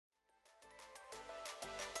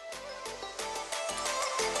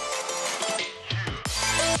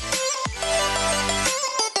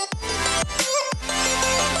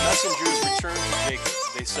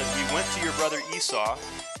They said, "We went to your brother Esau,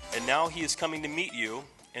 and now he is coming to meet you,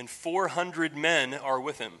 and 400 men are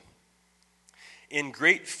with him." In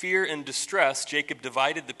great fear and distress, Jacob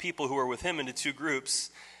divided the people who were with him into two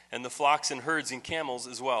groups, and the flocks and herds and camels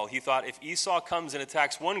as well. He thought, if Esau comes and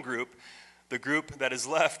attacks one group, the group that is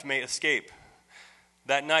left may escape.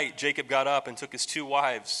 That night, Jacob got up and took his 2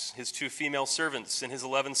 wives, his 2 female servants, and his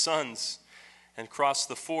 11 sons, and crossed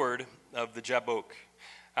the ford of the Jabbok.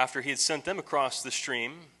 After he had sent them across the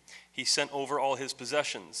stream, he sent over all his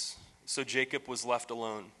possessions. So Jacob was left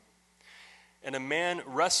alone. And a man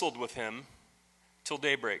wrestled with him till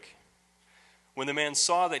daybreak. When the man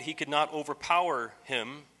saw that he could not overpower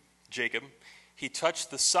him, Jacob, he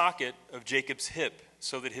touched the socket of Jacob's hip,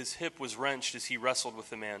 so that his hip was wrenched as he wrestled with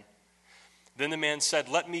the man. Then the man said,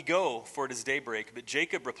 "Let me go, for it is daybreak." But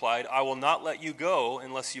Jacob replied, "I will not let you go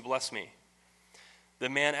unless you bless me." The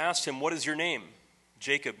man asked him, "What is your name?"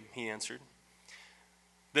 "Jacob," he answered.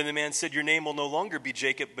 Then the man said, "Your name will no longer be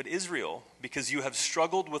Jacob, but Israel, because you have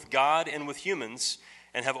struggled with God and with humans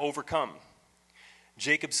and have overcome."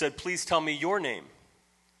 Jacob said, "Please tell me your name."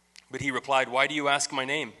 But he replied, "Why do you ask my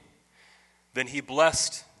name?" Then he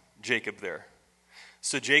blessed Jacob there.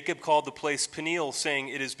 So Jacob called the place Peniel, saying,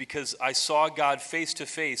 "It is because I saw God face to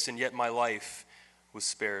face, and yet my life was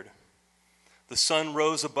spared." The sun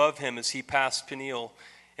rose above him as he passed Peniel,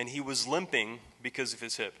 and he was limping because of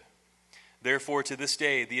his hip. Therefore, to this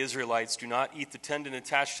day, the Israelites do not eat the tendon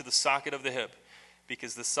attached to the socket of the hip,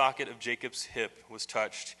 because the socket of Jacob's hip was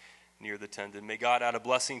touched near the tendon. May God add a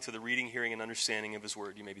blessing to the reading, hearing, and understanding of his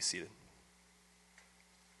word. You may be seated.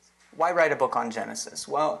 Why write a book on Genesis?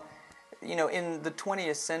 Well, in the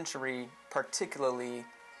 20th century particularly,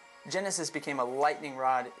 Genesis became a lightning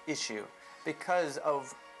rod issue because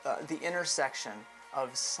of the intersection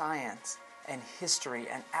of science and history.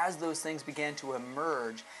 And as those things began to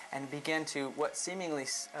emerge and began to what seemingly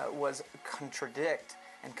was contradict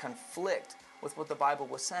and conflict with what the Bible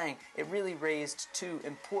was saying, it really raised 2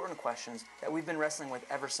 important questions that we've been wrestling with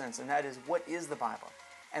ever since, and that is, what is the Bible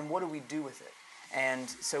and what do we do with it? And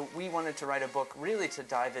so we wanted to write a book really to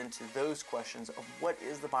dive into those questions of what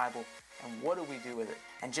is the Bible and what do we do with it.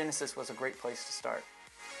 And Genesis was a great place to start.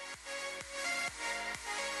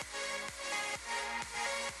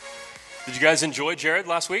 Did you guys enjoy Jared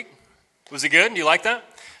last week? Was it good? Do you like that?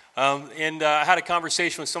 I had a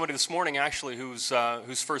conversation with somebody this morning, actually, whose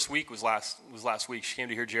first week was last week. She came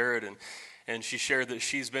to hear Jared, and she shared that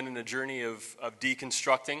she's been in a journey of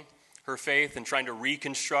deconstructing her faith and trying to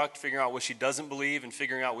reconstruct, figuring out what she doesn't believe and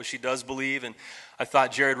figuring out what she does believe. And I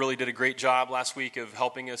thought Jared really did a great job last week of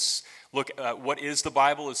helping us look at what is the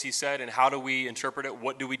Bible, as he said, and how do we interpret it,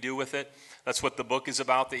 what do we do with it. That's what the book is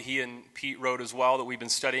about that he and Pete wrote as well, that we've been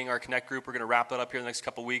studying our Connect group. We're going to wrap that up here in the next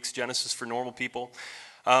couple of weeks, Genesis for Normal People.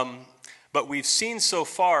 But we've seen so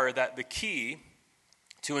far that the key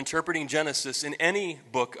to interpreting Genesis in any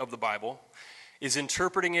book of the Bible is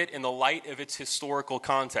interpreting it in the light of its historical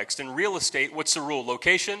context. In real estate, what's the rule?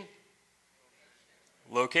 Location?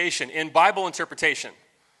 Location. In Bible interpretation,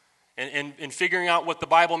 and in figuring out what the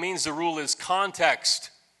Bible means, the rule is context.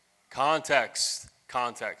 Context.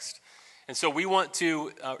 Context. And so we want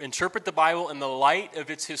to interpret the Bible in the light of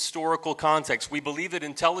its historical context. We believe that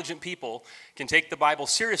intelligent people can take the Bible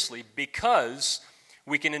seriously because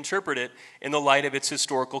we can interpret it in the light of its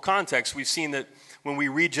historical context. We've seen that when we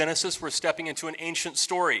read Genesis, we're stepping into an ancient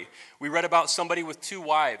story. We read about somebody with 2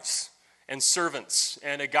 wives and servants,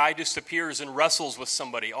 and a guy just appears and wrestles with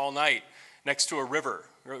somebody all night next to a river,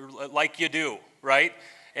 like you do, right?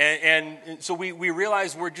 And so we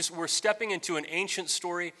realize we're stepping into an ancient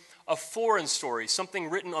story, a foreign story, something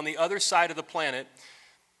written on the other side of the planet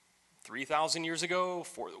 3,000 years ago.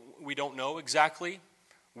 We don't know exactly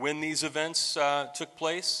when these events took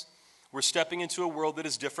place. We're stepping into a world that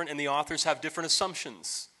is different, and the authors have different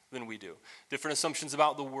assumptions than we do. Different assumptions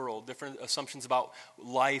about the world, different assumptions about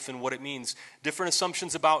life and what it means, different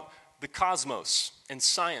assumptions about the cosmos and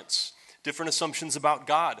science, different assumptions about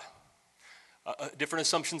God, different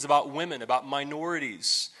assumptions about women, about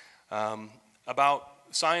minorities, about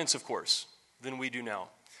science, of course, than we do now.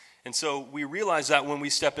 And so we realize that when we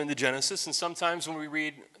step into Genesis, and sometimes when we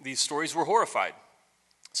read these stories, we're horrified.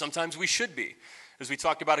 Sometimes we should be. As we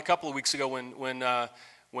talked about a couple of weeks ago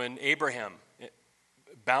when Abraham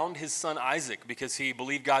bound his son Isaac because he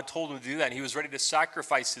believed God told him to do that, and he was ready to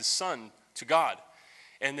sacrifice his son to God,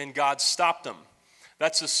 and then God stopped him.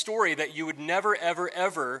 That's a story that you would never, ever,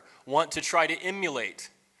 ever want to try to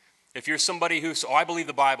emulate. If you're somebody who's, I believe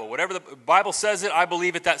the Bible. Whatever the Bible says it, I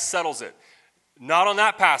believe it, that settles it. Not on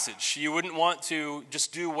that passage. You wouldn't want to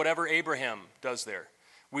just do whatever Abraham does there.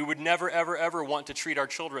 We would never, ever, ever want to treat our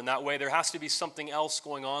children that way. There has to be something else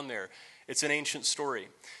going on there. It's an ancient story.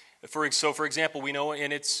 For example, we know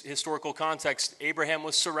in its historical context, Abraham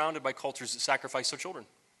was surrounded by cultures that sacrificed their children.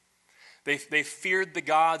 They feared the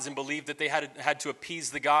gods and believed that they had to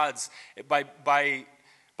appease the gods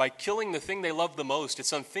by killing the thing they loved the most.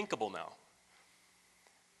 It's unthinkable now.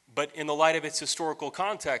 But in the light of its historical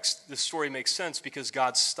context, this story makes sense because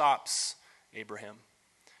God stops Abraham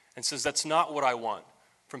and says, that's not what I want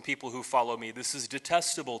from people who follow me. This is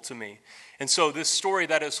detestable to me. And so this story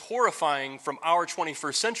that is horrifying from our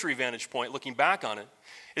 21st century vantage point, looking back on it,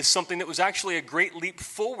 is something that was actually a great leap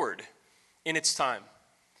forward in its time.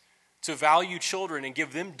 To value children and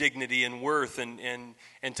give them dignity and worth and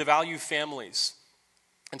to value families.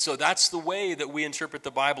 And so that's the way that we interpret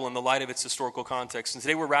the Bible in the light of its historical context. And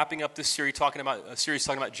today we're wrapping up this series talking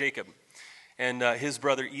about Jacob and his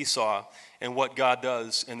brother Esau and what God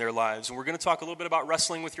does in their lives. And we're going to talk a little bit about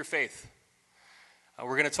wrestling with your faith.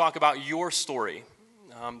 We're going to talk about your story,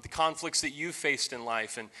 the conflicts that you've faced in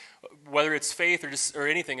life, and whether it's faith or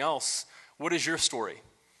anything else. What is your story?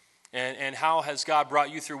 And how has God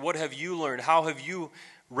brought you through? What have you learned? How have you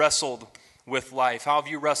wrestled with life? How have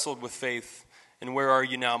you wrestled with faith? And where are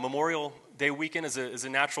you now? Memorial Day weekend is a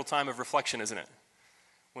natural time of reflection, isn't it?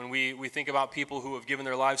 When we think about people who have given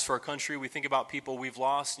their lives to our country, we think about people we've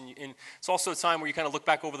lost. And it's also a time where you kind of look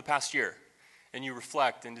back over the past year and you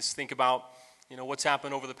reflect and just think about, what's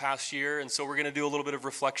happened over the past year. And so we're going to do a little bit of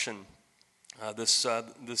reflection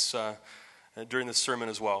during this sermon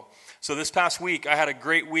as well. So this past week, I had a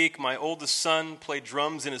great week. My oldest son played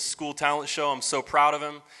drums in his school talent show. I'm so proud of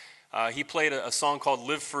him. He played a song called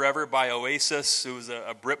Live Forever by Oasis. It was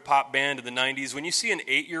a Britpop band in the 90s. When you see an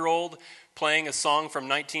 8-year-old playing a song from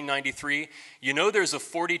 1993, there's a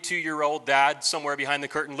 42-year-old dad somewhere behind the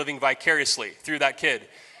curtain living vicariously through that kid.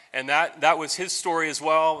 And that was his story as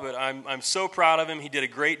well, but I'm so proud of him. He did a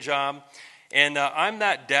great job. And I'm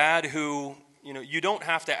that dad who, you don't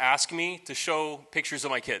have to ask me to show pictures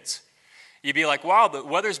of my kids. You'd be like, wow, the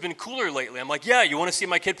weather's been cooler lately. I'm like, yeah, you want to see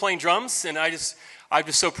my kid playing drums? And I'm just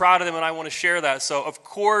so proud of them, and I want to share that. So, of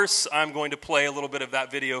course, I'm going to play a little bit of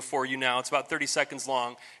that video for you now. It's about 30 seconds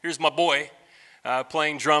long. Here's my boy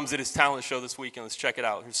playing drums at his talent show this weekend. Let's check it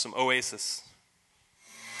out. Here's some Oasis.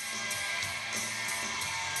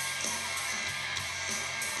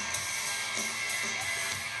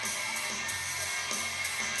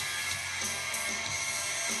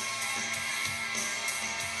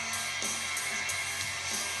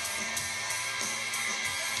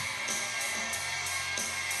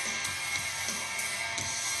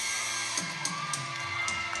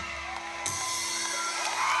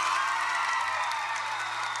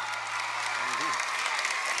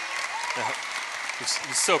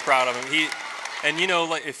 He's so proud of him.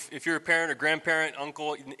 Like if you're a parent or grandparent,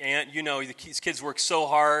 uncle, aunt, these kids work so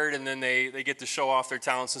hard and then they get to show off their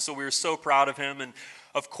talents. And so we were so proud of him. And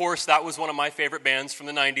of course, that was one of my favorite bands from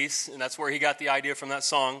the 90s. And that's where he got the idea from that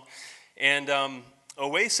song. And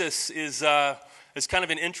Oasis is kind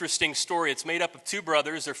of an interesting story. It's made up of two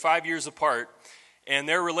brothers. They're 5 years apart. And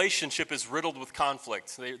their relationship is riddled with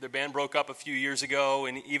conflict. Their band broke up a few years ago,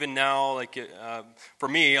 and even now, for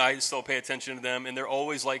me, I still pay attention to them, and they're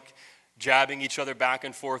always jabbing each other back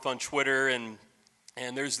and forth on Twitter, and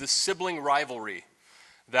there's this sibling rivalry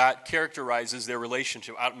that characterizes their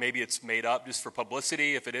relationship. Maybe it's made up just for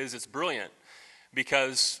publicity. If it is, it's brilliant,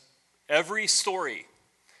 because every story,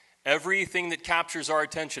 everything that captures our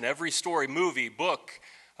attention, every story, movie, book,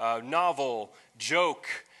 novel, joke,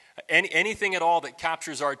 anything at all that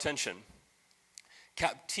captures our attention,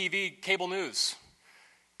 TV, cable news,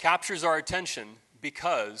 captures our attention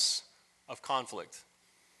because of conflict.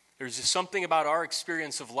 There's just something about our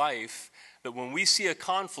experience of life that when we see a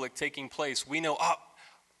conflict taking place, we know,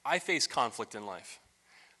 I face conflict in life.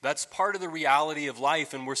 That's part of the reality of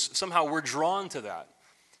life, and we're drawn to that,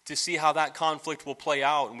 to see how that conflict will play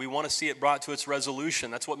out, and we want to see it brought to its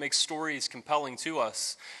resolution. That's what makes stories compelling to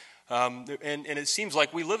us. And it seems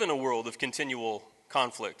like we live in a world of continual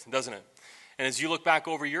conflict, doesn't it? And as you look back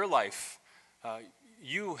over your life,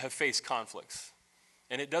 you have faced conflicts.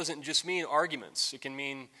 And it doesn't just mean arguments. It can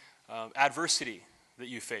mean adversity that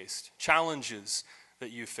you faced, challenges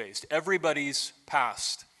that you faced. Everybody's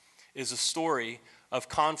past is a story of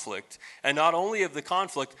conflict, and not only of the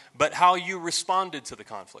conflict, but how you responded to the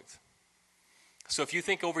conflict. So if you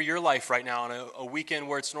think over your life right now on a weekend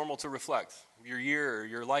where it's normal to reflect, your year or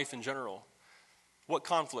your life in general, what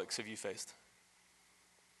conflicts have you faced?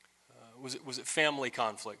 Was it family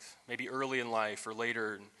conflict, maybe early in life or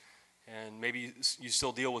later, and maybe you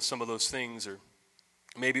still deal with some of those things, or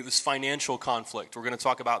Maybe it was financial conflict. We're going to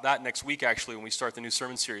talk about that next week, actually, when we start the new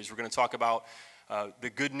sermon series. We're going to talk about the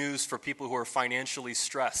good news for people who are financially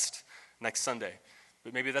stressed next Sunday.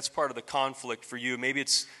 But maybe that's part of the conflict for you. Maybe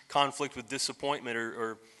it's conflict with disappointment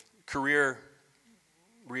or career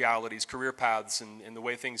realities, career paths, and the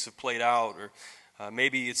way things have played out. Or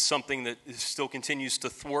maybe it's something that still continues to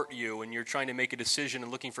thwart you, and you're trying to make a decision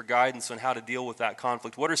and looking for guidance on how to deal with that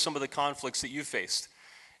conflict. What are some of the conflicts that you've faced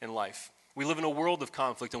in life? We live in a world of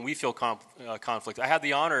conflict, and we feel conflict. I had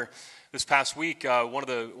the honor this past week. One of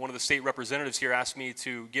the state representatives here asked me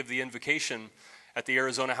to give the invocation at the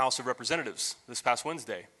Arizona House of Representatives this past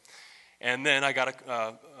Wednesday, and then I got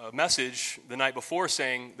a message the night before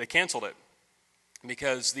saying they canceled it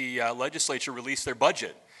because the legislature released their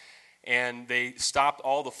budget, and they stopped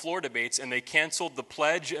all the floor debates, and they canceled the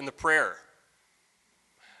pledge and the prayer.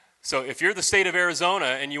 So if you're the state of Arizona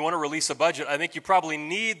and you want to release a budget, I think you probably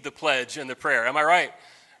need the pledge and the prayer. Am I right?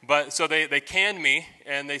 But so they canned me,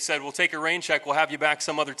 and they said, we'll take a rain check. We'll have you back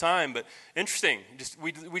some other time. But interesting.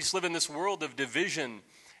 We just live in this world of division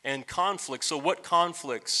and conflict. So what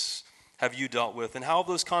conflicts have you dealt with, and how have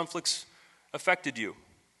those conflicts affected you?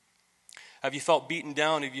 Have you felt beaten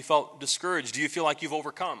down? Have you felt discouraged? Do you feel like you've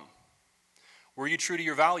overcome? Were you true to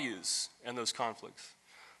your values in those conflicts?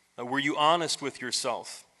 Were you honest with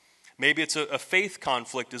yourself? Maybe it's a faith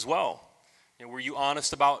conflict as well. Were you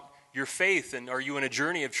honest about your faith, and are you in a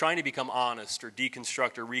journey of trying to become honest or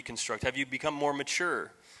deconstruct or reconstruct? Have you become more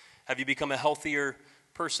mature? Have you become a healthier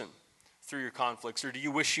person through your conflicts? Or do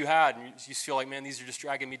you wish you had, and you feel like, man, these are just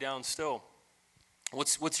dragging me down still?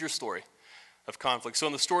 What's your story of conflict? So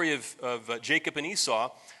in the story of Jacob and Esau,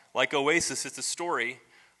 like Oasis, it's a story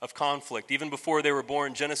of conflict. Even before they were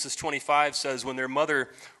born, Genesis 25 says when their mother,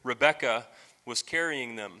 Rebekah, was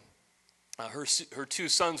carrying them, her two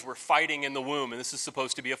sons were fighting in the womb, and this is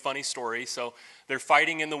supposed to be a funny story. So they're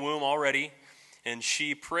fighting in the womb already, and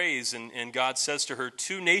she prays, and God says to her,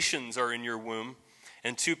 2 nations are in your womb,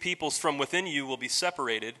 and 2 peoples from within you will be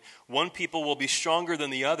separated. One people will be stronger than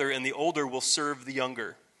the other, and the older will serve the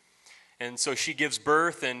younger. And so she gives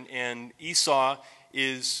birth, and Esau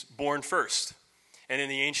is born first. And in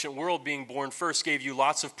the ancient world, being born first gave you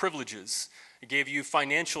lots of privileges. It gave you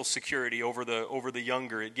financial security over the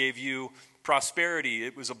younger. It gave you prosperity.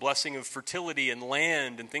 It was a blessing of fertility and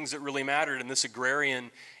land and things that really mattered in this agrarian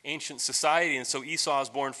ancient society. And so Esau is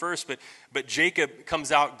born first, but Jacob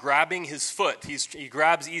comes out grabbing his foot. He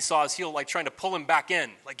grabs Esau's heel, like trying to pull him back in.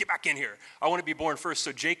 Like, get back in here. I want to be born first.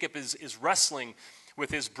 So Jacob is wrestling with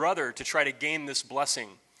his brother to try to gain this blessing,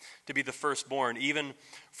 to be the firstborn, even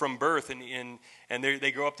from birth. And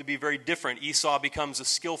they grow up to be very different. Esau becomes a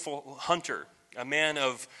skillful hunter, a man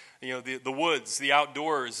of the woods, the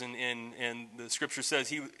outdoors, and the scripture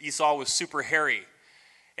says Esau was super hairy,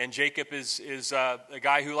 and Jacob is a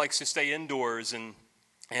guy who likes to stay indoors.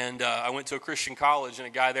 And I went to a Christian college, and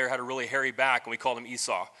a guy there had a really hairy back, and we called him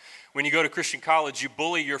Esau. When you go to Christian college, you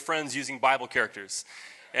bully your friends using Bible characters.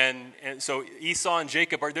 And so Esau and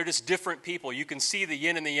Jacob they're just different people. You can see the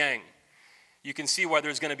yin and the yang. You can see why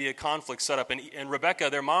there's going to be a conflict set up. And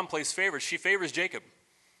Rebekah, their mom, plays favorites. She favors Jacob.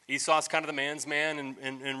 Esau's kind of the man's man,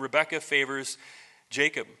 and Rebekah favors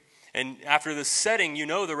Jacob. And after this setting,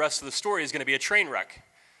 the rest of the story is going to be a train wreck.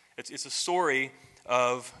 It's a story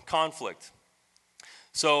of conflict.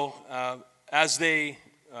 So as they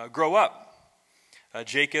grow up,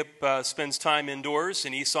 Jacob spends time indoors,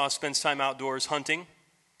 and Esau spends time outdoors hunting.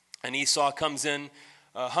 And Esau comes in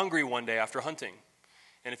hungry one day after hunting.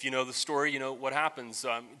 And if you know the story, you know what happens.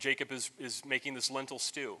 Jacob is making this lentil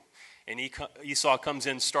stew. And Esau comes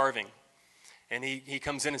in starving. And he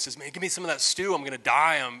comes in and says, man, give me some of that stew. I'm going to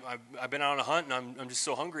die. I've been out on a hunt, and I'm just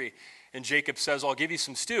so hungry. And Jacob says, I'll give you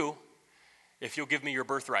some stew if you'll give me your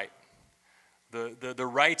birthright. The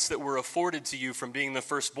rights that were afforded to you from being the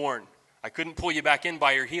firstborn. I couldn't pull you back in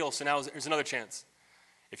by your heel, so now there's another chance.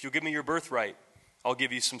 If you'll give me your birthright, I'll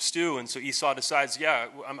give you some stew. And so Esau decides,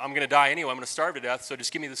 I'm going to die anyway. I'm going to starve to death, so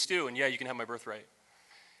just give me the stew, and you can have my birthright.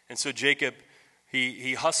 And so Jacob,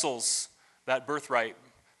 he hustles that birthright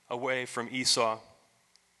away from Esau.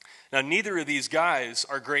 Now, neither of these guys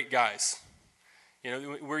are great guys.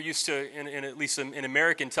 We're used to, at least in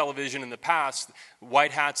American television in the past,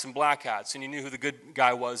 white hats and black hats, and you knew who the good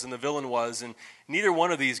guy was and the villain was, and neither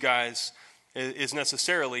one of these guys is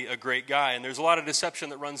necessarily a great guy. And there's a lot of deception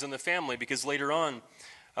that runs in the family, because later on,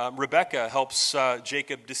 Rebekah helps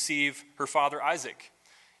Jacob deceive her father Isaac.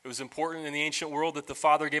 It was important in the ancient world that the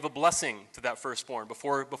father gave a blessing to that firstborn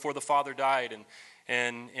before the father died.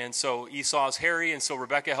 And so Esau's hairy, and so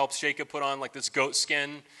Rebekah helps Jacob put on like this goat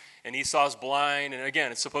skin, and Esau's blind. And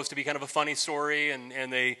again, it's supposed to be kind of a funny story,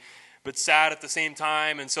 and they but sad at the same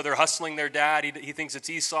time. And so they're hustling their dad. He thinks it's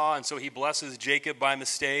Esau, and so he blesses Jacob by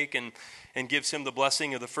mistake and gives him the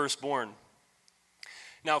blessing of the firstborn.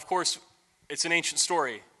 Now, of course, it's an ancient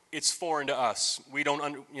story. It's foreign to us. We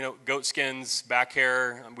don't, goat skins, back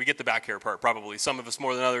hair. We get the back hair part probably, some of us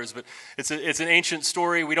more than others, but it's an ancient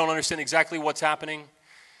story. We don't understand exactly what's happening.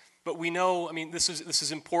 But we know, this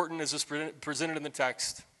is important as is presented in the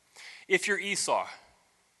text. If you're Esau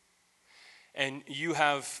and you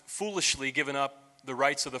have foolishly given up the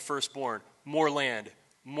rights of the firstborn, more land,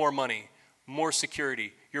 more money, more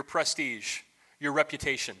security, your prestige, your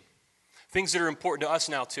reputation, things that are important to us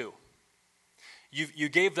now too. You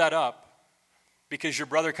gave that up because your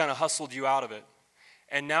brother kind of hustled you out of it.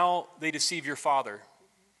 And now they deceive your father,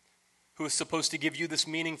 who is supposed to give you this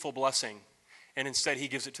meaningful blessing, and instead he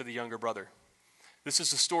gives it to the younger brother. This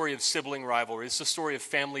is a story of sibling rivalry. This is a story of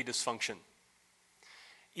family dysfunction.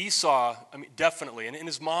 Esau, definitely, and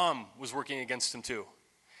his mom was working against him too.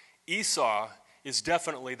 Esau is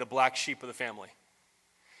definitely the black sheep of the family.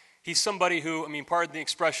 He's somebody who, pardon the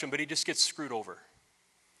expression, but he just gets screwed over.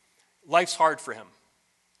 Life's hard for him.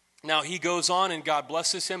 Now, he goes on and God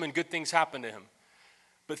blesses him and good things happen to him.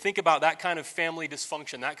 But think about that kind of family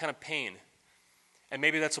dysfunction, that kind of pain. And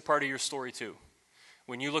maybe that's a part of your story too.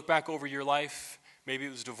 When you look back over your life, maybe it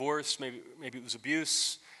was divorce, maybe it was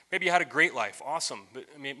abuse, maybe you had a great life, awesome. But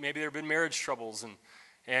maybe there have been marriage troubles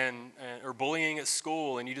or bullying at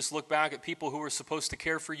school, and you just look back at people who were supposed to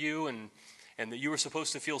care for you and that you were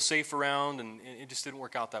supposed to feel safe around, and it just didn't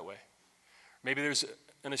work out that way. Maybe there's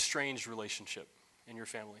an estranged relationship in your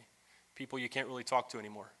family, people you can't really talk to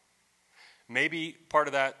anymore. Maybe part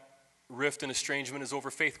of that rift and estrangement is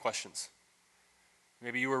over faith questions.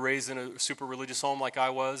 Maybe you were raised in a super religious home like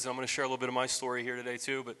I was, and I'm going to share a little bit of my story here today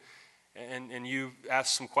too, and you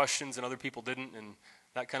asked some questions and other people didn't, and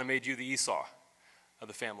that kind of made you the Esau of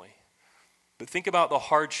the family. But think about the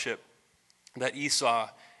hardship that Esau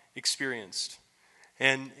experienced.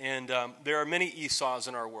 And there are many Esau's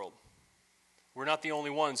in our world. We're not the only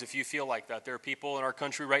ones if you feel like that. There are people in our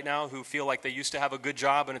country right now who feel like they used to have a good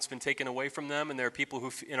job and it's been taken away from them. And there are people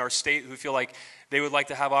in our state who feel like they would like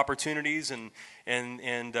to have opportunities and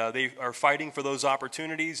they are fighting for those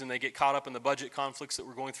opportunities, and they get caught up in the budget conflicts that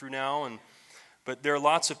we're going through now. But there are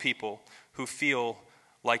lots of people who feel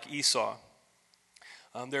like Esau.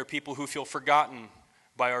 There are people who feel forgotten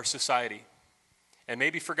by our society and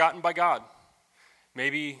maybe forgotten by God.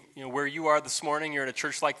 Maybe, where you are this morning, you're in a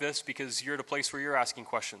church like this because you're at a place where you're asking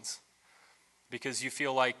questions. Because you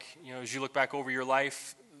feel like, as you look back over your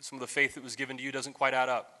life, some of the faith that was given to you doesn't quite add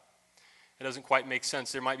up. It doesn't quite make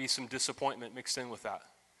sense. There might be some disappointment mixed in with that.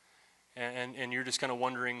 And you're just kind of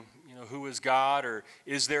wondering, who is God, or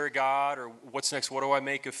is there a God, or what's next? What do I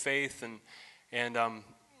make of faith? And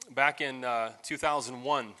back in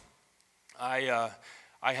 2001, I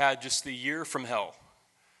had just the year from hell.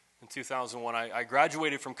 In 2001, I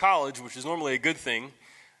graduated from college, which is normally a good thing.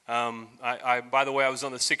 By the way, I was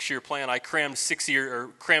on the 6-year plan. I crammed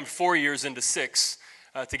 4 years into 6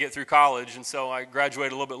 to get through college, and so I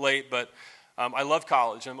graduated a little bit late. But I love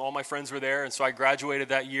college, and all my friends were there, and so I graduated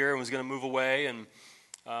that year and was going to move away. And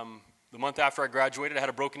the month after I graduated, I had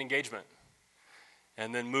a broken engagement,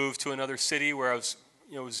 and then moved to another city where I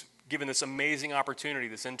was given this amazing opportunity,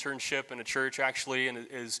 this internship in a church, actually, and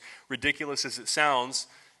as ridiculous as it sounds.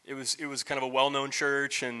 It was kind of a well-known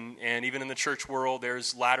church, and even in the church world,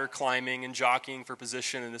 there's ladder climbing and jockeying for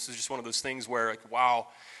position, and this is just one of those things where, wow,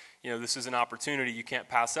 this is an opportunity you can't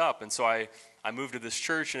pass up. And so I moved to this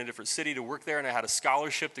church in a different city to work there, and I had a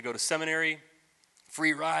scholarship to go to seminary,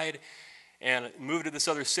 free ride, and moved to this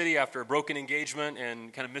other city after a broken engagement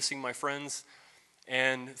and kind of missing my friends,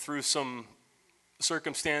 and through some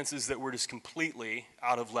circumstances that were just completely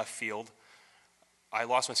out of left field, I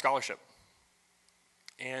lost my scholarship.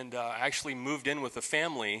 And I actually moved in with a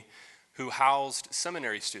family who housed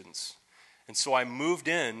seminary students. And so I moved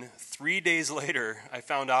in. 3 days later, I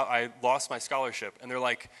found out I lost my scholarship. And they're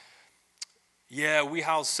like, yeah, we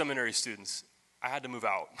house seminary students. I had to move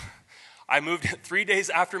out. I moved 3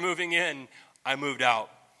 days after moving in, I moved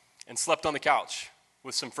out and slept on the couch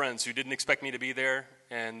with some friends who didn't expect me to be there.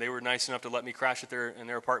 And they were nice enough to let me crash in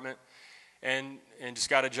their apartment. And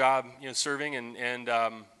just got a job, serving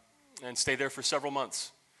and stayed there for several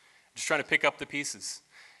months, just trying to pick up the pieces.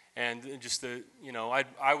 And just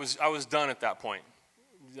I was done at that point.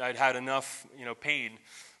 I'd had enough, pain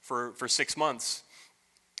for 6 months,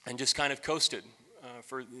 and just kind of coasted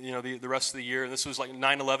for the rest of the year. And this was like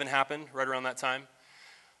 9/11 happened right around that time.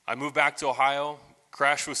 I moved back to Ohio,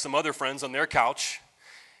 crashed with some other friends on their couch,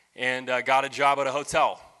 and got a job at a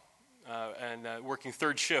hotel, and working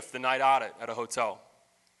third shift, the night audit at a hotel.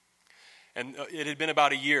 And it had been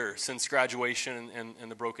about a year since graduation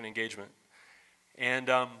and the broken engagement. And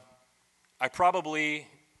I probably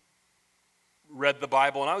read the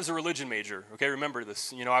Bible, and I was a religion major. Okay, remember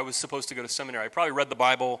this. You know, I was supposed to go to seminary. I probably read the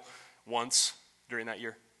Bible once during that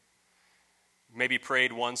year. Maybe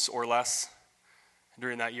prayed once or less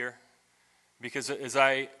during that year. Because as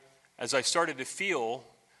I started to feel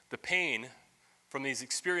the pain from these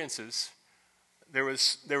experiences, there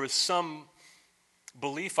was some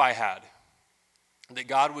belief I had that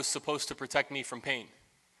God was supposed to protect me from pain.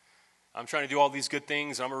 I'm trying to do all these good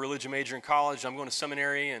things. I'm a religion major in college. I'm going to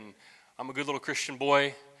seminary, and I'm a good little Christian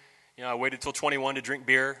boy. You know, I waited till 21 to drink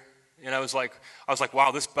beer, and I was like,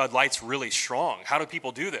 wow, this Bud Light's really strong. How do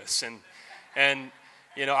people do this? And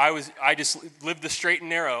you know, I just lived the straight and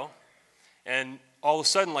narrow, and all of a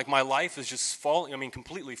sudden, like, my life is just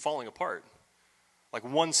completely falling apart. Like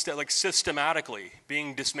one step, like systematically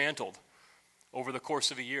being dismantled over the course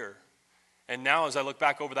of a year. And now as I look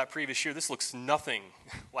back over that previous year, this looks nothing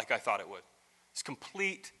like I thought it would. It's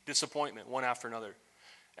complete disappointment, one after another.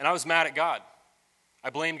 And I was mad at God. I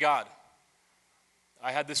blamed God.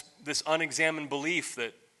 I had this unexamined belief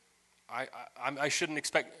that I shouldn't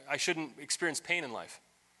experience pain in life.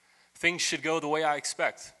 Things should go the way I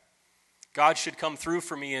expect. God should come through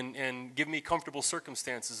for me and give me comfortable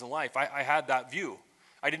circumstances in life. I had that view.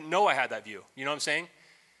 I didn't know I had that view. You know what I'm saying?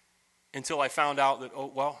 Until I found out that,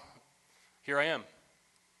 oh, well, here I am.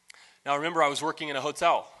 Now, remember, I was working in a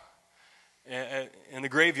hotel in the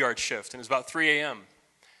graveyard shift, and it was about 3 a.m.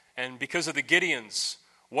 And because of the Gideons,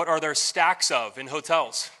 what are there stacks of in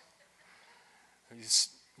hotels? These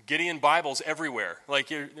Gideon Bibles everywhere. Like,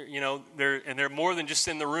 they're more than just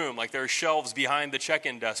in the room. Like, there are shelves behind the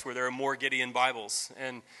check-in desk where there are more Gideon Bibles.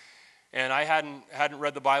 And I hadn't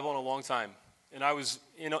read the Bible in a long time. And I was,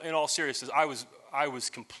 in all seriousness, I was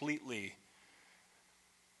completely,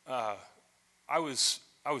 I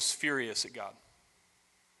was furious at God.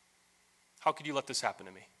 How could you let this happen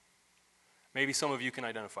to me? Maybe some of you can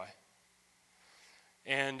identify.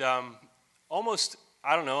 And almost,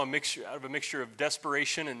 I don't know, out of a mixture of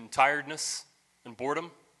desperation and tiredness and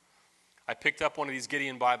boredom, I picked up one of these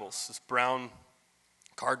Gideon Bibles, this brown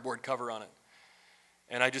cardboard cover on it.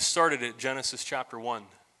 And I just started at Genesis chapter 1.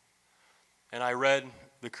 And I read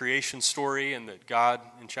the creation story, and that God,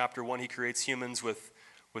 in chapter 1, he creates humans with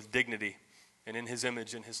dignity and in his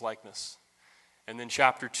image and his likeness. And then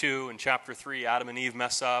chapter 2 and chapter 3, Adam and Eve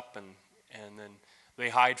mess up, and then they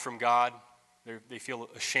hide from God. They feel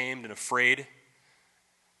ashamed and afraid.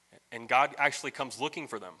 And God actually comes looking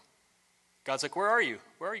for them. God's like, where are you?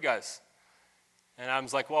 Where are you guys? And I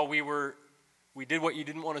was like, well, we did what you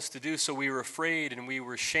didn't want us to do, so we were afraid and we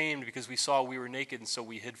were ashamed because we saw we were naked, and so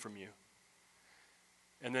we hid from you.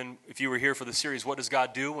 And then if you were here for the series, what does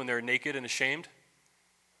God do when they're naked and ashamed?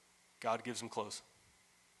 God gives them clothes.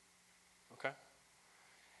 Okay?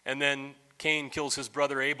 And then Cain kills his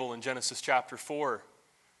brother Abel in Genesis chapter 4.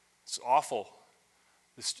 It's awful.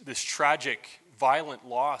 This tragic, violent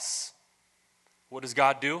loss. What does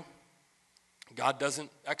God do? God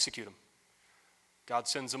doesn't execute him. God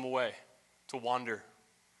sends him away to wander.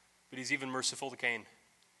 But he's even merciful to Cain.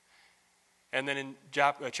 And then in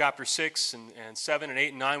chapter 6 and 7 and 8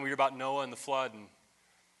 and 9, we hear about Noah and the flood. And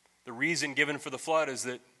the reason given for the flood is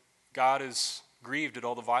that God is grieved at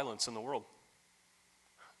all the violence in the world.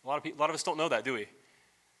 A lot of us don't know that, do we?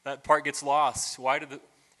 That part gets lost.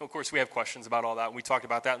 Of course, we have questions about all that, and we talked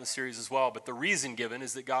about that in the series as well. But the reason given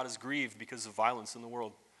is that God is grieved because of violence in the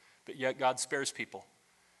world. But yet God spares people.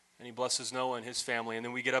 And he blesses Noah and his family. And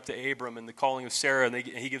then we get up to Abram and the calling of Sarah, and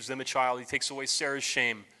he gives them a child. He takes away Sarah's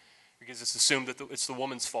shame, because it's assumed that it's the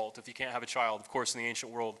woman's fault if you can't have a child. Of course, in the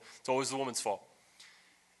ancient world, it's always the woman's fault.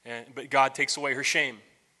 But God takes away her shame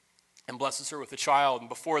and blesses her with a child. And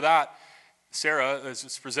before that, Sarah, as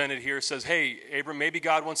it's presented here, says, hey, Abram, maybe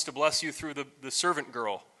God wants to bless you through the servant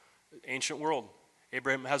girl, ancient world.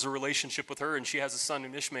 Abraham has a relationship with her, and she has a son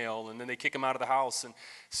named Ishmael, and then they kick him out of the house,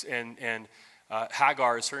 and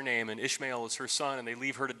Hagar is her name, and Ishmael is her son, and they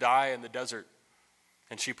leave her to die in the desert.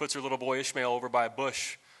 And she puts her little boy Ishmael over by a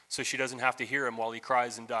bush so she doesn't have to hear him while he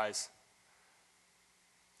cries and dies.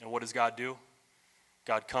 And what does God do?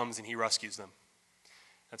 God comes and he rescues them.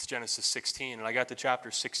 That's Genesis 16. And I got to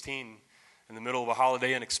chapter 16 in the middle of a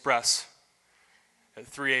Holiday Inn Express at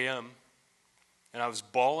 3 a.m., and I was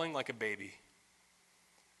bawling like a baby,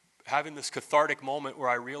 having this cathartic moment where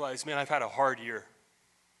I realized, man, I've had a hard year,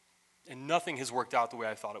 and nothing has worked out the way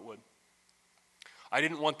I thought it would. I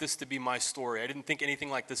didn't want this to be my story. I didn't think anything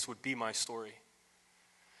like this would be my story.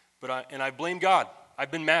 But I blame God.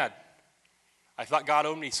 I've been mad. I thought God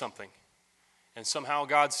owed me something. And somehow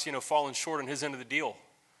God's, fallen short on his end of the deal.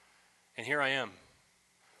 And here I am.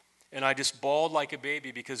 And I just bawled like a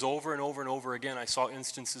baby because over and over and over again I saw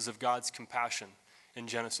instances of God's compassion in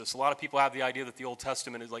Genesis. A lot of people have the idea that the Old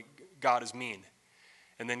Testament is like God is mean.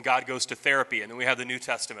 And then God goes to therapy, and then we have the New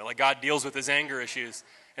Testament. Like God deals with his anger issues,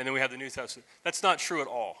 and then we have the New Testament. That's not true at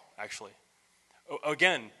all, actually.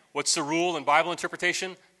 Again, what's the rule in Bible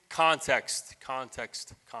interpretation? Context,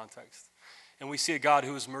 context, context. And we see a God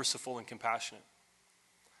who is merciful and compassionate.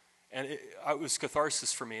 And it was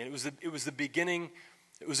catharsis for me. And it was the beginning.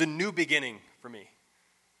 It was a new beginning for me.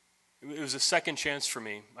 It was a second chance for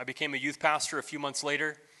me. I became a youth pastor a few months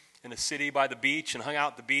later in a city by the beach and hung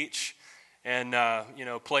out at the beach and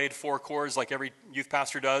played 4 chords like every youth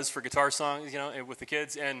pastor does for guitar songs, with the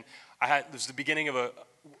kids. And it was the beginning of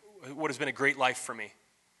what has been a great life for me.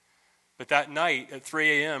 But that night at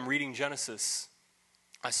 3 a.m. reading Genesis,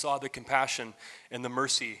 I saw the compassion and the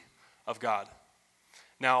mercy of God.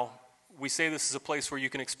 Now, we say this is a place where you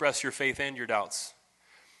can express your faith and your doubts.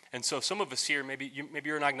 And so some of us here, maybe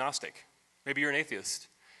you're an agnostic. Maybe you're an atheist.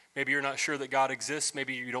 Maybe you're not sure that God exists.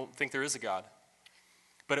 Maybe you don't think there is a God.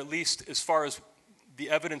 But at least as far as the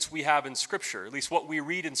evidence we have in Scripture, at least what we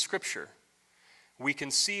read in Scripture, we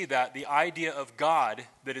can see that the idea of God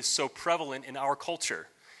that is so prevalent in our culture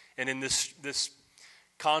and in this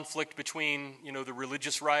conflict between, the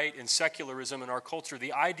religious right and secularism in our culture,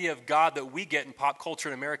 the idea of God that we get in pop culture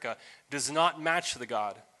in America does not match the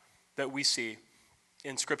God that we see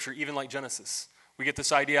in Scripture, even like Genesis. We get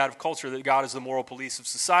this idea out of culture that God is the moral police of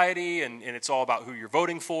society, and it's all about who you're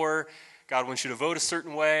voting for. God wants you to vote a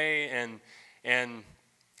certain way, and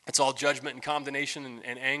it's all judgment and condemnation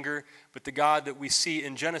and anger. But the God that we see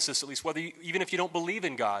in Genesis, at least even if you don't believe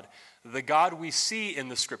in God, the God we see in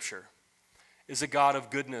the Scripture is a God of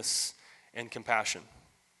goodness and compassion.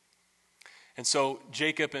 And so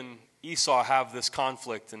Jacob and Esau have this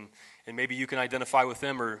conflict, and maybe you can identify with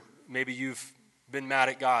them, or maybe you've been mad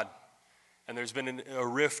at God, and there's been a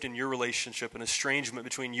rift in your relationship, an estrangement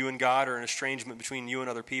between you and God, or an estrangement between you and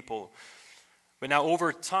other people. But now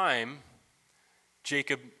over time,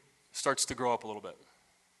 Jacob starts to grow up a little bit.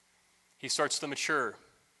 He starts to mature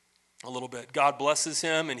a little bit. God blesses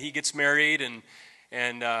him, and he gets married, and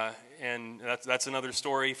that's another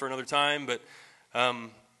story for another time. But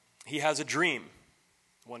he has a dream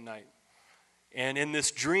one night, and in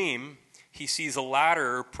this dream, he sees a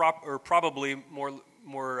ladder, or probably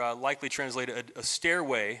more likely translated, a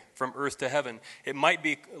stairway from earth to heaven. It might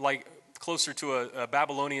be like closer to a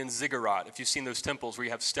Babylonian ziggurat. If you've seen those temples where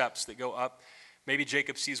you have steps that go up, maybe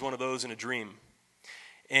Jacob sees one of those in a dream.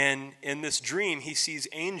 And in this dream, he sees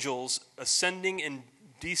angels ascending and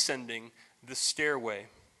descending the stairway.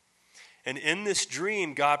 And in this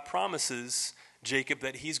dream, God promises Jacob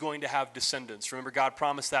that he's going to have descendants. Remember, God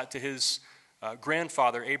promised that to his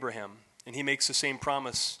grandfather, Abraham. And he makes the same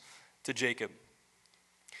promise to Jacob.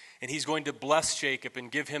 And he's going to bless Jacob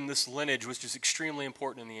and give him this lineage, which is extremely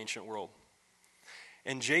important in the ancient world.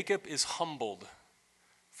 And Jacob is humbled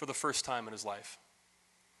for the first time in his life.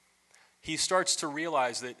 He starts to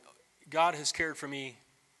realize that God has cared for me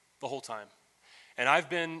the whole time. And I've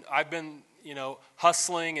been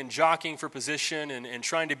hustling and jockeying for position and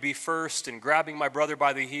trying to be first and grabbing my brother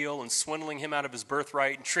by the heel and swindling him out of his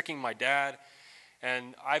birthright and tricking my dad.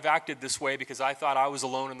 And I've acted this way because I thought I was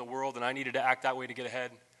alone in the world and I needed to act that way to get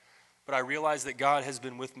ahead. But I realized that God has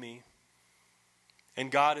been with me,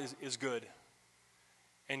 and God is good,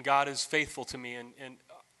 and God is faithful to me, and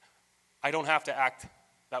I don't have to act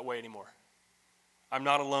that way anymore. I'm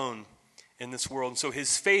not alone in this world. And so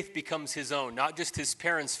his faith becomes his own, not just his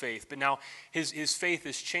parents' faith, but now his faith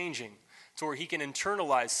is changing to where he can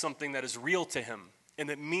internalize something that is real to him and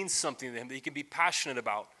that means something to him, that he can be passionate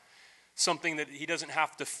about, something that he doesn't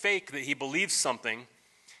have to fake that he believes something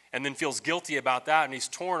and then feels guilty about that, and he's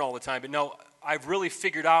torn all the time. But no, I've really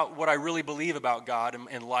figured out what I really believe about God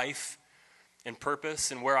and life and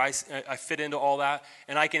purpose and where I fit into all that,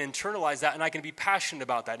 and I can internalize that, and I can be passionate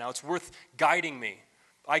about that now. It's worth guiding me.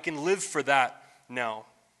 I can live for that now.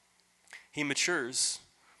 He matures,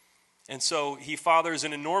 and so he fathers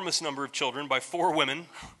an enormous number of children by 4 women,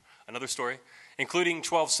 another story, including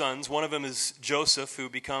 12 sons. One of them is Joseph, who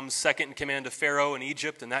becomes second in command of Pharaoh in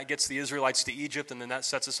Egypt, and that gets the Israelites to Egypt, and then that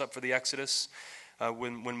sets us up for the Exodus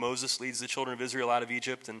when Moses leads the children of Israel out of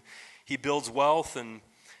Egypt. And he builds wealth, and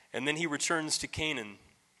then he returns to Canaan.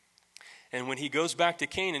 And when he goes back to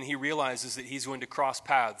Canaan, he realizes that he's going to cross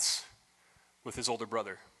paths with his older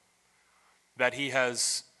brother, that he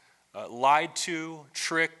has lied to,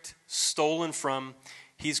 tricked, stolen from.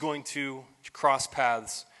 He's going to cross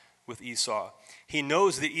paths with Esau. He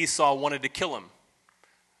knows that Esau wanted to kill him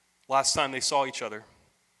last time they saw each other.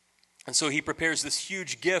 And so he prepares this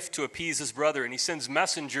huge gift to appease his brother, and he sends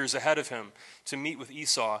messengers ahead of him to meet with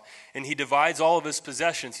Esau, and he divides all of his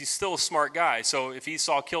possessions. He's still a smart guy, so if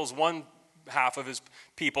Esau kills one half of his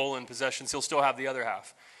people and possessions, he'll still have the other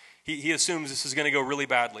half. He assumes this is going to go really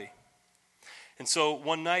badly. And so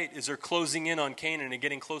one night, as they're closing in on Canaan and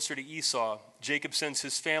getting closer to Esau, Jacob sends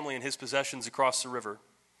his family and his possessions across the river.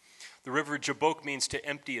 The river Jabbok means to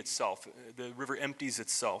empty itself. The river empties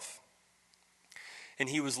itself. And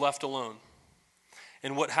he was left alone.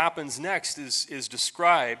 And what happens next is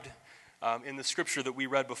described in the scripture that we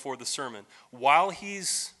read before the sermon. While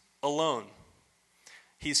he's alone,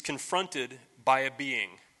 he's confronted by a being.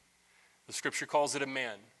 The scripture calls it a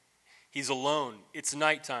man. He's alone. It's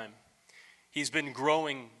nighttime. He's been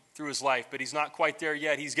growing through his life, but he's not quite there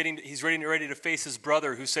yet. He's ready to face his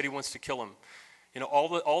brother who said he wants to kill him. You know,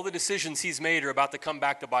 all the decisions he's made are about to come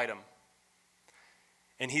back to bite him.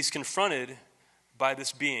 And he's confronted by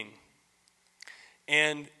this being.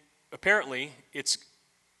 And apparently, it's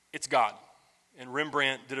God. And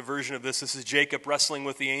Rembrandt did a version of this. This is Jacob wrestling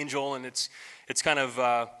with the angel, and it's kind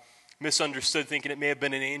of misunderstood, thinking it may have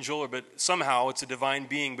been an angel, but somehow it's a divine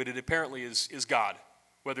being, but it apparently is God.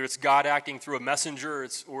 Whether it's God acting through a messenger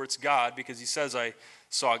or it's God, because he says, I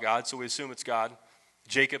saw God, so we assume it's God.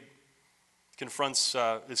 Jacob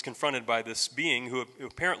is confronted by this being who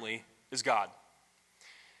apparently is God.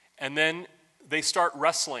 And then they start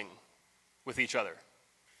wrestling with each other.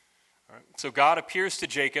 All right? So God appears to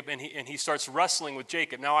Jacob, and he starts wrestling with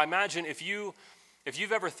Jacob. Now, I imagine if you've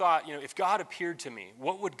ever thought, if God appeared to me,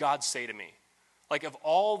 what would God say to me? Like, of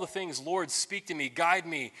all the things, Lord, speak to me, guide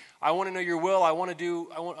me. I want to know your will. I want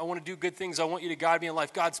to do good things. I want you to guide me in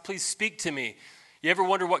life. God, please speak to me. You ever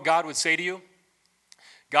wonder what God would say to you?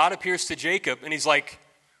 God appears to Jacob, and he's like,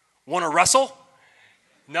 want to wrestle?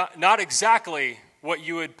 Not exactly what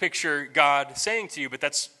you would picture God saying to you, but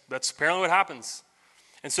that's apparently what happens.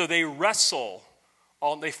 And so they wrestle,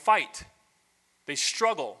 they fight, they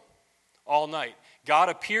struggle all night. God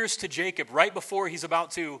appears to Jacob right before he's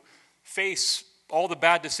about to face all the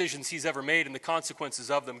bad decisions he's ever made and the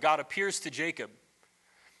consequences of them. God appears to Jacob,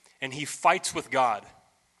 and he fights with God.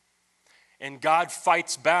 And God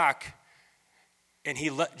fights back, and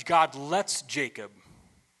God lets Jacob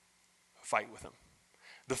fight with him.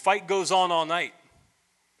 The fight goes on all night.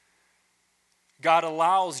 God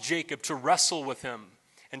allows Jacob to wrestle with him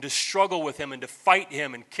and to struggle with him and to fight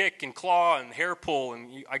him and kick and claw and hair pull.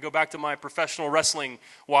 And I go back to my professional wrestling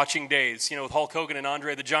watching days, with Hulk Hogan and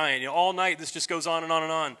Andre the Giant. All night this just goes on and on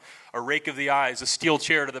and on. A rake of the eyes, a steel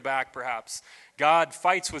chair to the back perhaps. God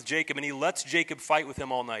fights with Jacob, and he lets Jacob fight with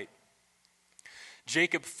him all night.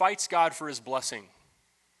 Jacob fights God for his blessing,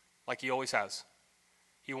 like he always has.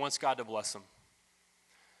 He wants God to bless him.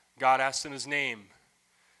 God asks him his name.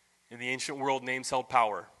 In the ancient world, names held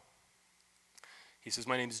power. He says,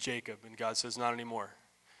 my name is Jacob. And God says, not anymore.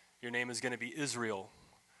 Your name is going to be Israel,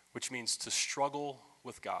 which means to struggle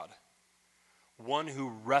with God. One who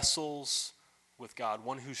wrestles with God.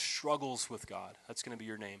 One who struggles with God. That's going to be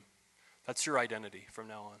your name. That's your identity from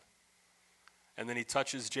now on. And then he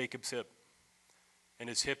touches Jacob's hip, and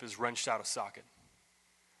his hip is wrenched out of socket.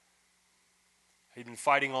 He'd been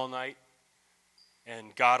fighting all night,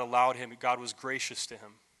 and God was gracious to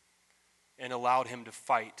him and allowed him to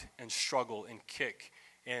fight and struggle and kick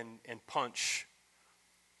and punch.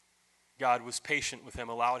 God was patient with him,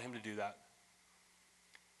 allowed him to do that.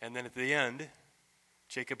 And then at the end,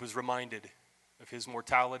 Jacob was reminded of his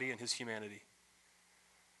mortality and his humanity.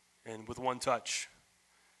 And with one touch,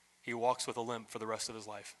 he walks with a limp for the rest of his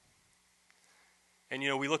life. And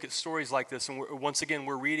we look at stories like this, and once again,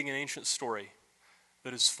 we're reading an ancient story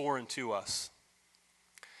that is foreign to us.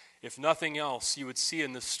 If nothing else, you would see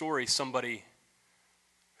in this story somebody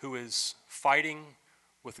who is fighting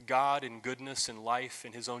with God in goodness and life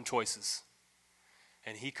and his own choices.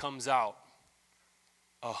 And he comes out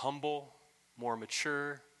a humble, more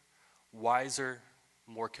mature, wiser,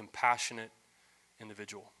 more compassionate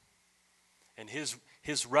individual. And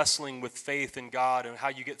his wrestling with faith in God and how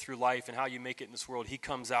you get through life and how you make it in this world, he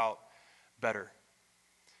comes out better.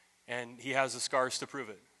 And he has the scars to prove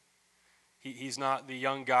it. He's not the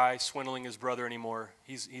young guy swindling his brother anymore.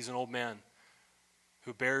 He's an old man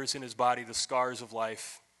who bears in his body the scars of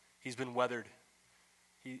life. He's been weathered.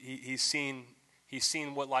 He's seen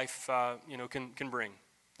what life can bring,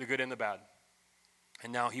 the good and the bad.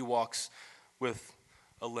 And now he walks with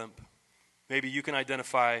a limp. Maybe you can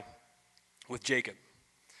identify with Jacob.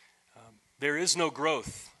 There is no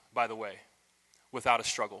growth, by the way, without a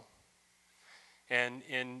struggle. And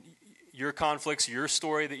in your conflicts, your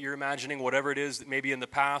story that you're imagining, whatever it is that maybe in the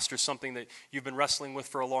past or something that you've been wrestling with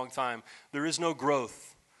for a long time, there is no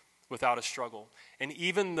growth without a struggle. And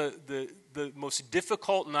even the most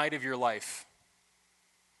difficult night of your life,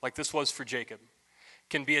 like this was for Jacob,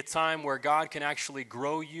 can be a time where God can actually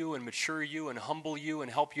grow you and mature you and humble you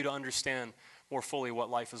and help you to understand more fully what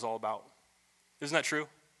life is all about. Isn't that true?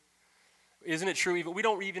 Isn't it true? Even we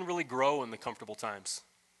don't even really grow in the comfortable times.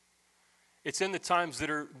 It's in the times that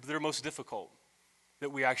are most difficult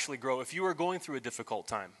that we actually grow. If you are going through a difficult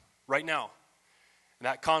time right now, and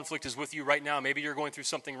that conflict is with you right now, maybe you're going through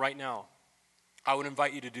something right now, I would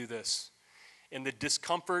invite you to do this. In the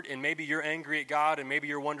discomfort, and maybe you're angry at God, and maybe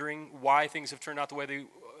you're wondering why things have turned out the way they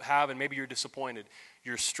have, and maybe you're disappointed.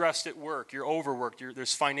 You're stressed at work, you're overworked,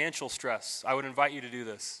 there's financial stress. I would invite you to do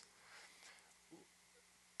this.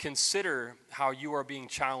 Consider how you are being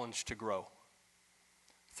challenged to grow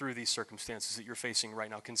through these circumstances that you're facing right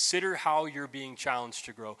now. Consider how you're being challenged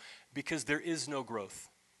to grow, because there is no growth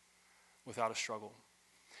without a struggle.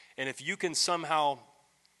 And if you can somehow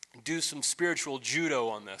do some spiritual judo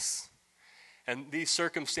on this, and these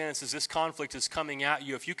circumstances, this conflict is coming at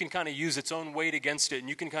you, if you can kind of use its own weight against it and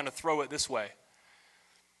you can kind of throw it this way,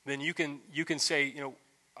 then you can say,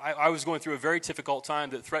 I was going through a very difficult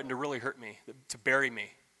time that threatened to really hurt me, to bury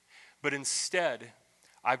me. But instead,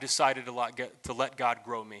 I've decided to let God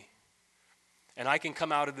grow me. And I can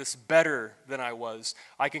come out of this better than I was.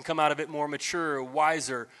 I can come out of it more mature,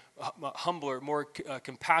 wiser, humbler, more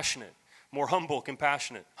compassionate. More humble,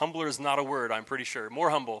 compassionate. Humbler is not a word, I'm pretty sure. More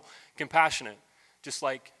humble, compassionate, just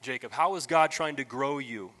like Jacob. How is God trying to grow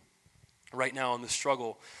you right now in the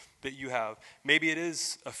struggle that you have? Maybe it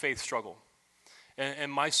is a faith struggle. And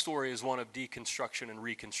my story is one of deconstruction and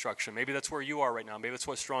reconstruction. Maybe that's where you are right now. Maybe that's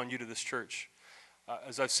what's drawing you to this church.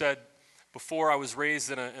 As I've said before, I was raised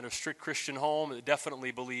in a strict Christian home that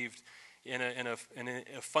definitely believed in a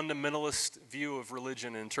fundamentalist view of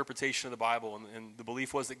religion and interpretation of the Bible. And the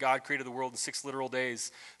belief was that God created the world in 6 literal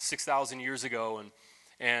days 6,000 years ago.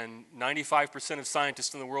 And 95% of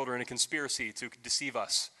scientists in the world are in a conspiracy to deceive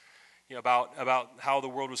us about how the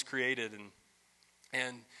world was created.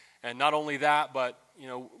 And not only that, but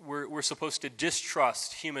we're supposed to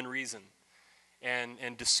distrust human reason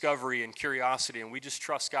and discovery and curiosity. And we just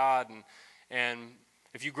trust God. And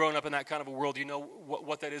if you've grown up in that kind of a world, you know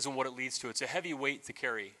what that is and what it leads to. It's a heavy weight to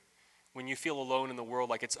carry when you feel alone in the world,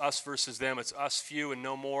 like it's us versus them, it's us few and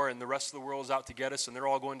no more, and the rest of the world is out to get us, and they're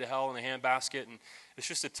all going to hell in a handbasket, and it's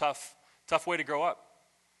just a tough way to grow up.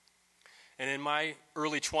 And in my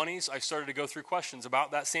early 20s, I started to go through questions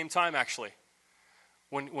about that same time, actually,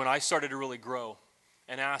 when I started to really grow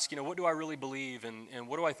and ask, what do I really believe, and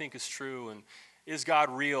what do I think is true, and is God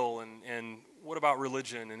real, and what about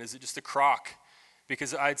religion, and is it just a crock?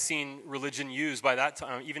 Because I'd seen religion used by that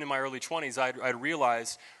time, even in my early 20s, I'd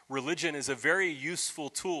realized religion is a very useful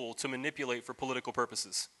tool to manipulate for political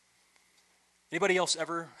purposes. Anybody else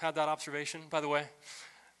ever had that observation, by the way?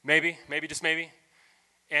 Maybe, just maybe.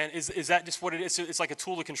 And is that just what it is? It's like a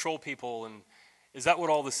tool to control people, and is that what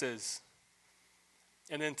all this is?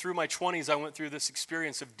 And then through my 20s, I went through this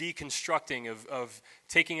experience of deconstructing, of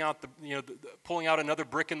taking out pulling out another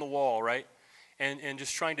brick in the wall, right? And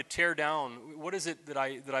just trying to tear down, what is it that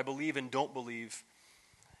I believe and don't believe?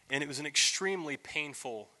 And it was an extremely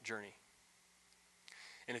painful journey.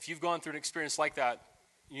 And if you've gone through an experience like that,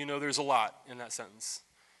 there's a lot in that sentence,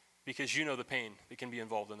 because the pain that can be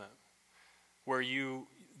involved in that. Where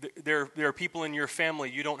there are people in your family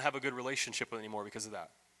you don't have a good relationship with anymore because of that.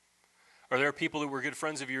 Or there are people that were good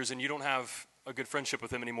friends of yours and you don't have a good friendship with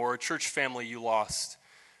them anymore. A church family you lost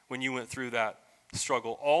when you went through that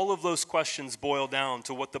struggle. All of those questions boil down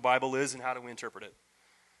to what the Bible is and how do we interpret it.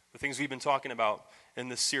 The things we've been talking about in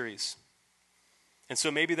this series. And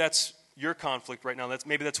so maybe that's your conflict right now.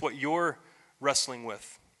 Maybe that's what you're wrestling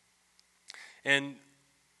with. And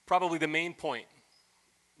probably the main point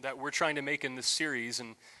that we're trying to make in this series,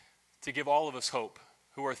 and to give all of us hope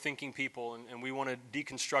who are thinking people, and we want to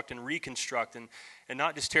deconstruct and reconstruct and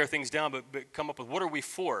not just tear things down, but come up with what are we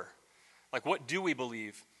for? Like, what do we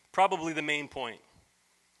believe? Probably the main point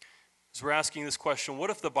is we're asking this question: what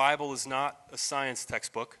if the Bible is not a science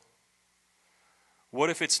textbook? What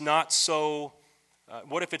if it's not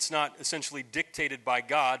what if it's not essentially dictated by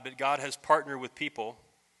God, but God has partnered with people?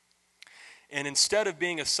 And instead of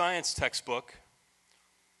being a science textbook,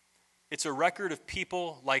 it's a record of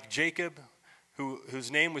people like Jacob,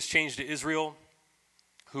 whose name was changed to Israel,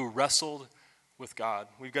 who wrestled with God.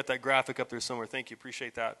 We've got that graphic up there somewhere. Thank you.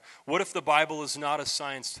 Appreciate that. What if the Bible is not a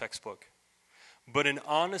science textbook, but an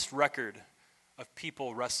honest record of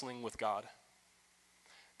people wrestling with God?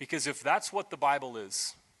 Because if that's what the Bible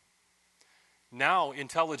is, now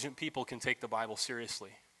intelligent people can take the Bible seriously.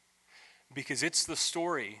 Because it's the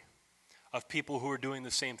story of people who are doing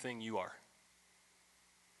the same thing you are.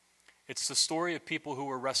 It's the story of people who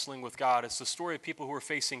are wrestling with God. It's the story of people who are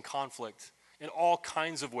facing conflict in all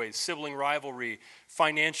kinds of ways, sibling rivalry,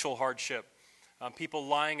 financial hardship, people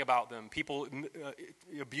lying about them, people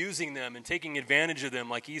abusing them and taking advantage of them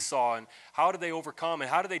like Esau, and how do they overcome and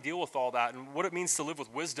how do they deal with all that, and what it means to live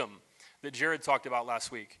with wisdom that Jared talked about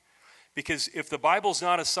last week. Because if the Bible's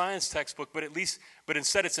not a science textbook, but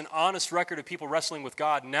instead it's an honest record of people wrestling with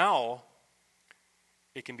God, now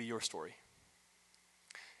it can be your story.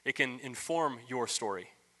 It can inform your story.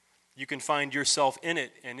 You can find yourself in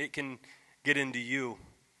it, and it can get into you.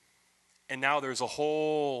 And now there's a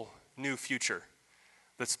whole new future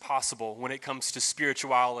that's possible when it comes to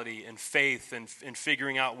spirituality and faith and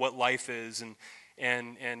figuring out what life is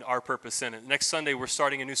and our purpose in it. Next Sunday, we're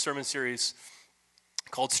starting a new sermon series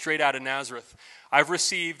called Straight Out of Nazareth. I've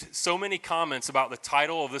received so many comments about the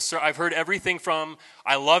title of this. I've heard everything from,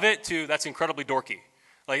 I love it, to that's incredibly dorky.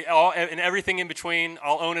 Like and everything in between,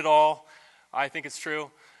 I'll own it all. I think it's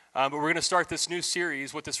true. But we're going to start this new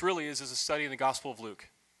series. What this really is a study in the Gospel of Luke.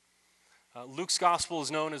 Luke's gospel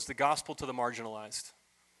is known as the gospel to the marginalized.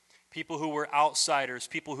 People who were outsiders,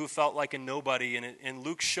 people who felt like a nobody. And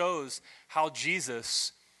Luke shows how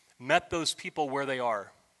Jesus met those people where they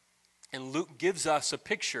are. And Luke gives us a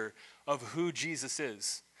picture of who Jesus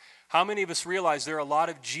is. How many of us realize there are a lot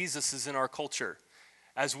of Jesuses in our culture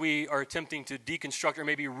as we are attempting to deconstruct or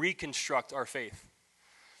maybe reconstruct our faith?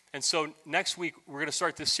 And so next week, we're going to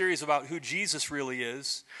start this series about who Jesus really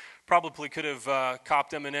is. Probably could have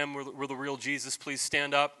copped Eminem, we're the real Jesus, please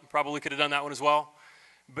stand up. Probably could have done that one as well.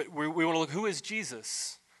 But we want to look, who is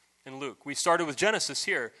Jesus in Luke? We started with Genesis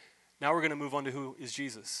here. Now we're going to move on to who is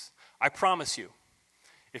Jesus. I promise you,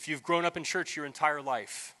 if you've grown up in church your entire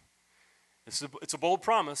life, it's a bold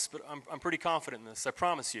promise, but I'm pretty confident in this. I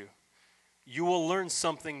promise you, you will learn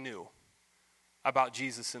something new about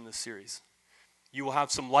Jesus in this series. You will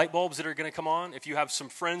have some light bulbs that are going to come on. If you have some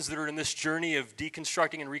friends that are in this journey of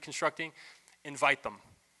deconstructing and reconstructing, invite them.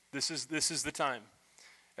 This is the time.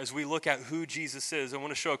 As we look at who Jesus is, I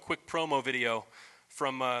want to show a quick promo video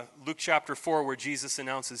from Luke chapter 4 where Jesus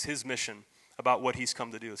announces his mission about what he's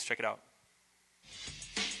come to do. Let's check it out.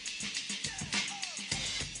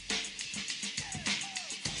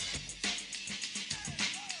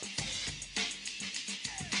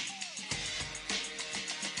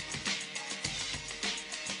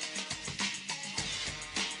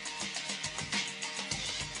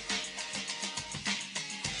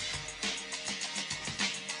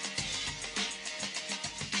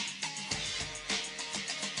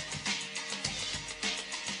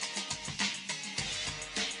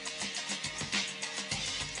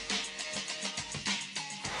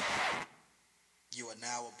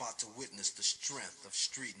 To witness the strength of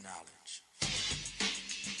street knowledge.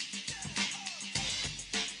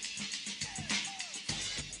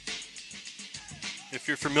 If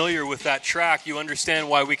you're familiar with that track, you understand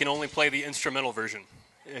why we can only play the instrumental version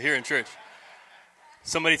here in church.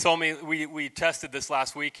 Somebody told me, we tested this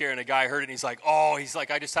last week here, and a guy heard it, and he's like,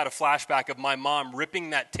 I just had a flashback of my mom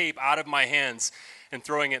ripping that tape out of my hands and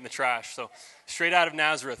throwing it in the trash. So Straight Out of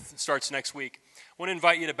Nazareth starts next week. I want to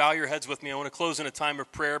invite you to bow your heads with me. I want to close in a time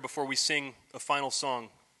of prayer before we sing a final song.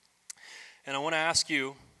 And I want to ask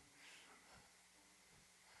you,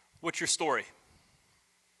 what's your story?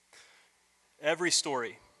 Every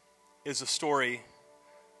story is a story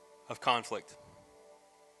of conflict.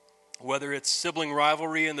 Whether it's sibling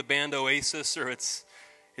rivalry in the band Oasis, or it's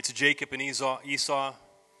Jacob and Esau,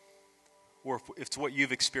 or if it's what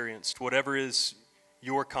you've experienced, whatever is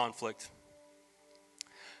your conflict.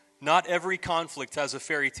 Not every conflict has a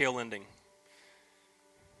fairy tale ending.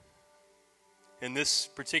 In this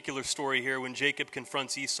particular story here, when Jacob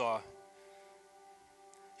confronts Esau,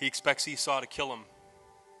 he expects Esau to kill him.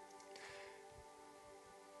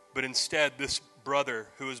 But instead, this brother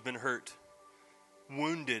who has been hurt,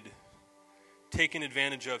 wounded, taken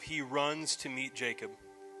advantage of, he runs to meet Jacob.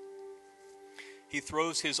 He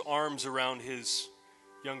throws his arms around his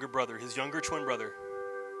younger brother, his younger twin brother,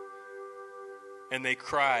 and they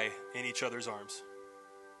cry in each other's arms.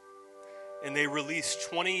 And they release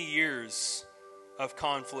 20 years of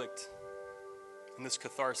conflict in this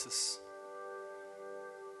catharsis.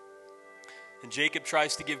 And Jacob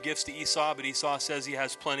tries to give gifts to Esau, but Esau says he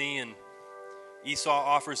has plenty, and Esau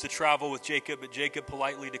offers to travel with Jacob, but Jacob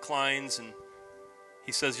politely declines, and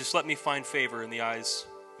he says, just let me find favor in the eyes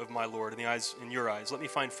of my Lord, in your eyes. Let me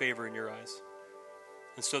find favor in your eyes.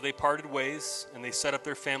 And so they parted ways, and they set up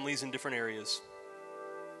their families in different areas.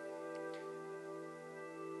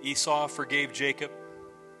 Esau forgave Jacob.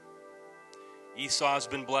 Esau has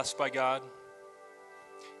been blessed by God.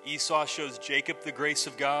 Esau shows Jacob the grace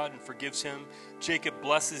of God and forgives him. Jacob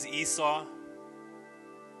blesses Esau,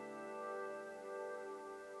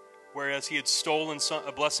 whereas he had stolen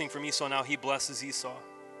a blessing from Esau, now he blesses Esau.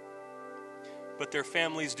 But their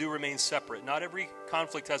families do remain separate. Not every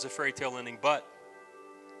conflict has a fairy tale ending, but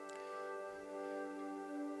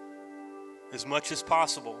as much as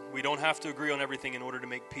possible, we don't have to agree on everything in order to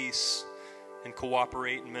make peace and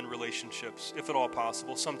cooperate and mend relationships, if at all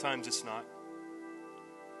possible. Sometimes it's not.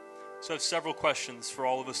 So I have several questions for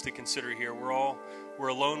all of us to consider here. We're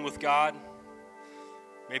alone with God,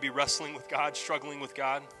 maybe wrestling with God, struggling with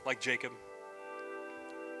God, like Jacob.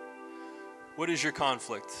 What is your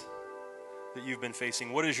conflict that you've been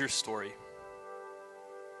facing? What is your story?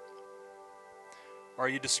 Are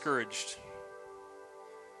you discouraged?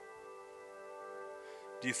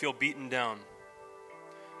 Do you feel beaten down?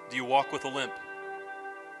 Do you walk with a limp?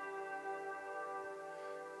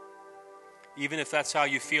 Even if that's how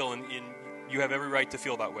you feel, and you have every right to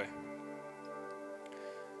feel that way.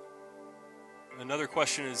 Another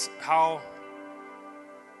question is, how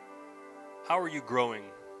are you growing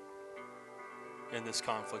in this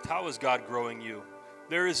conflict? How is God growing you?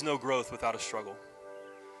 There is no growth without a struggle.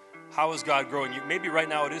 How is God growing you? Maybe right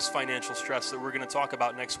now it is financial stress that we're going to talk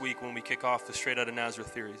about next week when we kick off the Straight Outta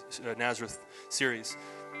Nazareth series.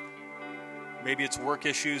 Maybe it's work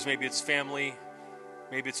issues, maybe it's family,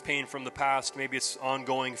 maybe it's pain from the past, maybe it's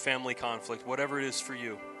ongoing family conflict, whatever it is for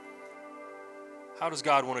you. How does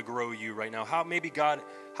God want to grow you right now? How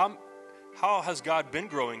has God been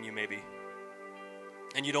growing you maybe?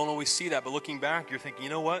 And you don't always see that, but looking back, you're thinking, you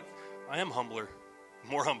know what? I am humbler,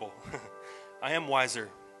 more humble. I am wiser.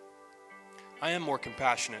 I am more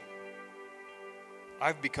compassionate.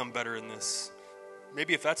 I've become better in this.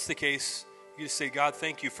 Maybe if that's the case, you just say, God,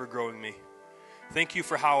 thank you for growing me. Thank you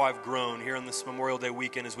for how I've grown here on this Memorial Day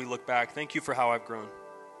weekend as we look back. Thank you for how I've grown.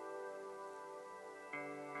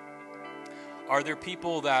 Are there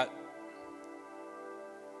people that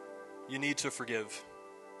you need to forgive?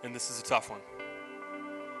 And this is a tough one.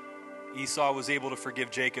 Esau was able to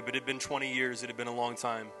forgive Jacob. It had been 20 years. It had been a long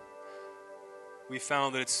time. We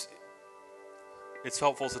found that it's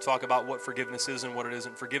helpful to talk about what forgiveness is and what it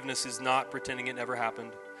isn't. Forgiveness is not pretending it never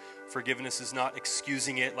happened. Forgiveness is not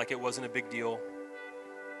excusing it like it wasn't a big deal.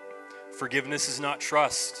 Forgiveness is not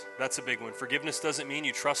trust. That's a big one. Forgiveness doesn't mean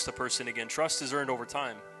you trust a person again. Trust is earned over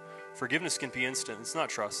time. Forgiveness can be instant. It's not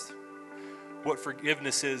trust. What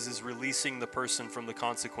forgiveness is releasing the person from the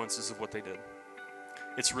consequences of what they did.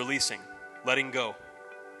 It's releasing, letting go.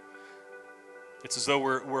 It's as though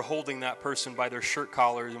we're holding that person by their shirt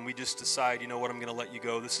collar and we just decide, you know what, I'm going to let you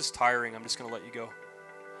go. This is tiring. I'm just going to let you go.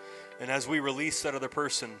 And as we release that other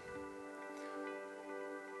person,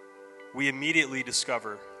 we immediately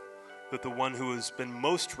discover that the one who has been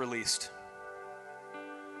most released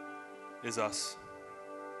is us.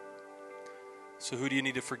 So who do you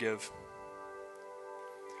need to forgive?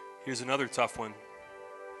 Here's another tough one.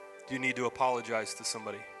 Do you need to apologize to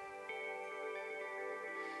somebody?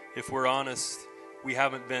 If we're honest, we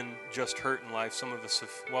haven't been just hurt in life. Some of us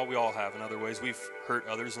have, well, we all have in other ways. We've hurt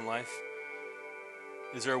others in life.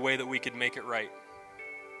 Is there a way that we could make it right?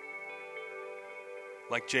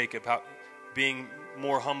 Like Jacob, being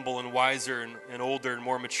more humble and wiser and older and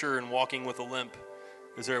more mature and walking with a limp,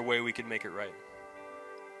 is there a way we could make it right?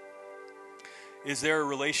 Is there a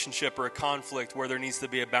relationship or a conflict where there needs to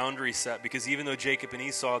be a boundary set? Because even though Jacob and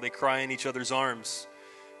Esau, they cry in each other's arms,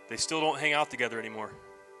 they still don't hang out together anymore.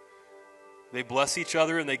 They bless each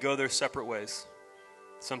other and they go their separate ways.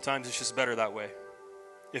 Sometimes it's just better that way.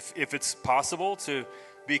 If it's possible to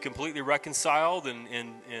be completely reconciled and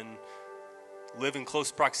live in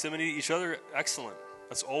close proximity to each other, excellent.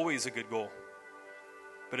 That's always a good goal.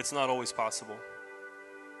 But it's not always possible.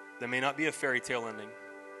 There may not be a fairy tale ending.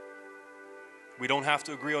 We don't have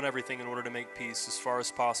to agree on everything in order to make peace as far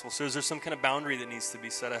as possible. So is there some kind of boundary that needs to be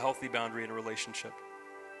set, a healthy boundary in a relationship?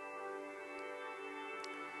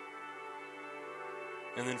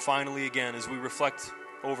 And then finally, again, as we reflect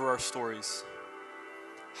over our stories,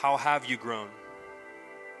 how have you grown?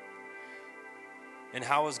 And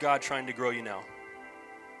how is God trying to grow you now?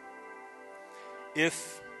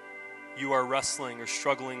 If you are wrestling or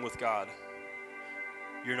struggling with God,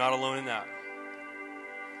 you're not alone in that.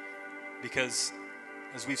 Because,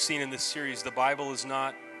 as we've seen in this series, the Bible is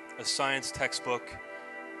not a science textbook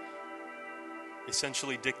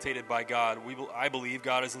essentially dictated by God. I believe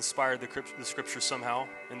God has inspired the Scripture somehow,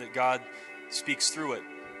 and that God speaks through it.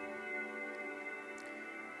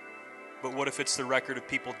 But what if it's the record of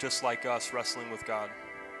people just like us wrestling with God?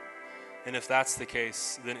 And if that's the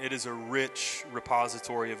case, then it is a rich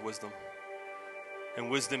repository of wisdom.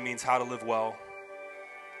 And wisdom means how to live well,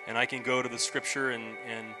 and I can go to the Scripture, and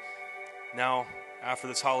now after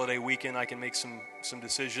this holiday weekend, I can make some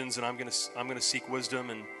decisions, and I'm gonna seek wisdom,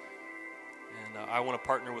 and I want to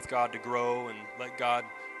partner with God to grow and let God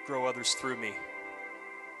grow others through me.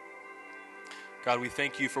 God, we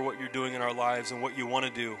thank you for what you're doing in our lives and what you want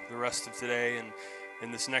to do the rest of today and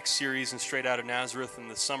in this next series and Straight Out of Nazareth and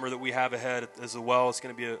the summer that we have ahead as well. It's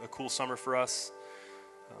going to be a cool summer for us.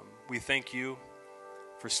 We thank you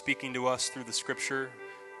for speaking to us through the Scripture,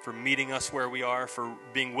 for meeting us where we are, for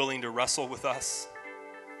being willing to wrestle with us,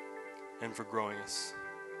 and for growing us.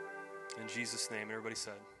 In Jesus' name, everybody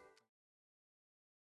said.